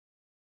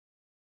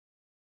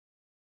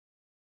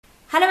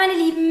Hallo meine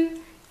Lieben!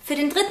 Für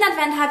den dritten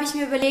Advent habe ich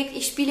mir überlegt,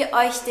 ich spiele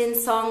euch den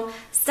Song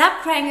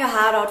Stop Crying Your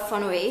Heart Out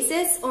von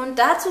Oasis und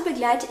dazu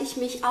begleite ich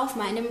mich auf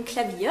meinem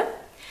Klavier.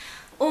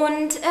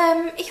 Und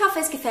ich hoffe,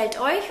 es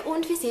gefällt euch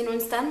und wir sehen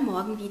uns dann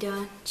morgen wieder.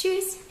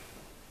 Tschüss!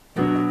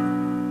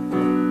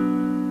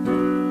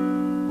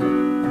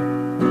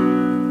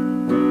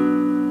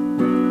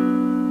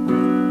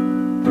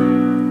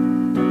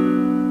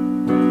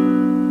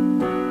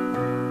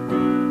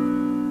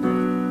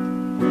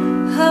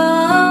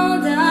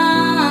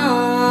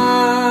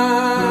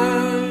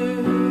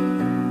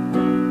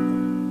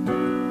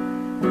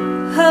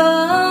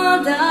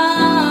 Hold on,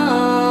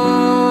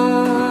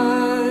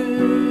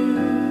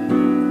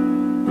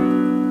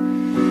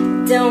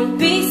 don't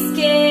be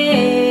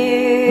scared.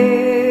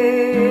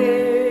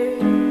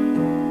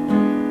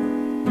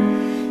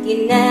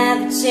 You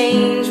never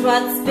change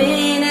what's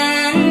been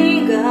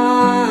and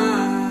gone.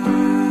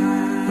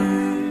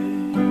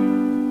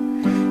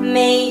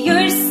 May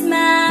your smile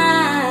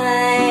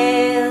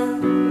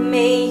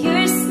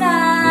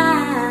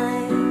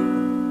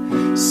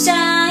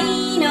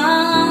shine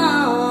on.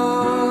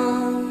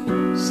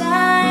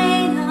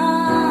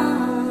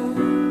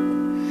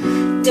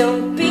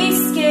 Don't be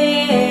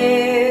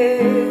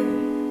scared.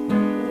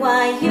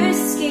 Why you're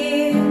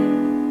scared?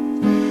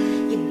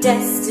 Your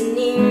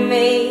destiny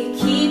may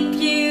keep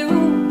you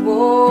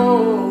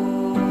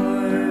warm.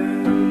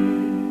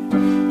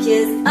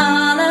 'Cause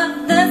all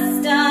of the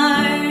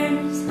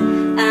stars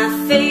are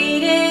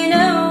fading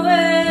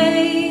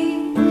away.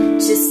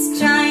 Just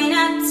try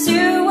not to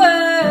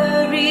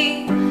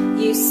worry.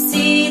 You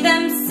see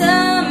them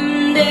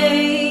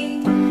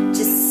someday.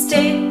 Just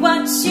take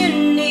what you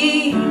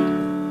need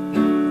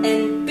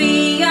and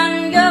be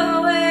on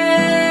your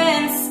way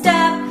and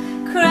stop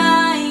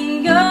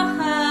crying your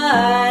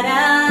heart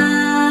out.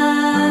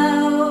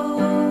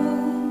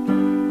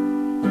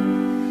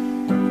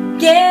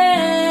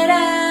 Get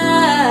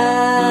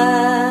up,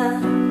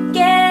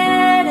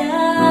 get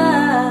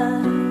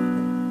up.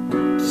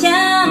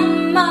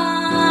 Come on.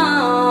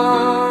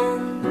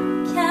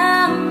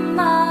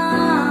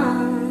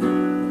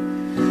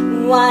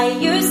 Why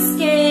you're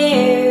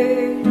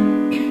scared?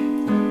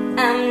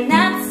 I'm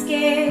not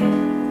scared.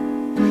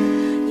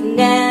 You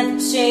never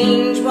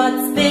change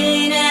what's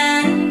been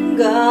and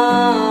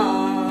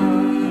gone.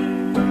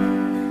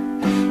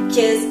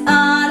 'Cause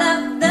all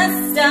of the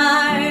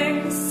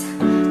stars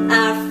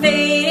are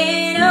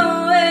fading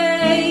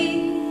away.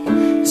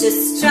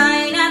 Just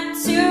try not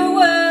to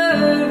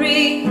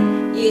worry.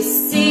 You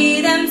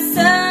see them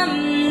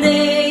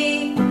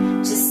someday.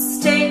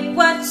 Just take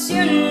what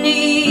you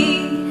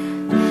need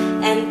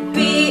and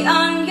be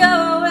on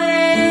your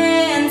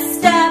way and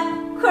stop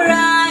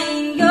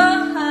crying your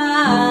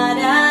heart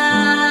out.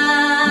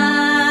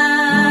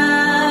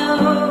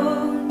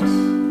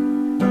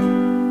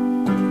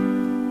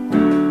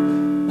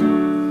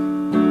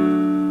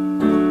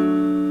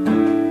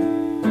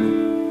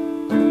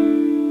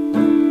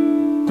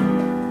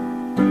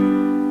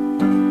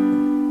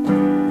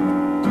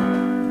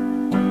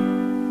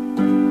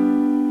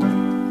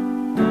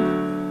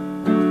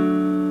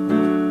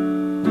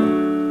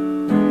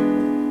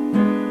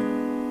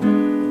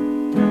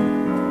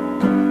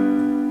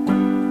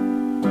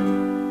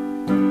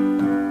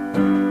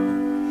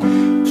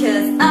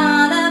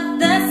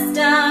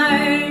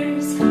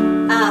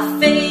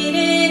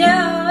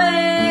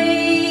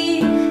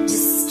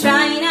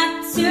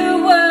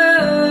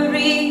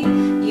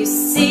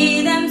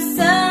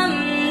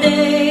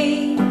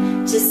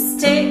 Just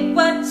take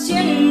what you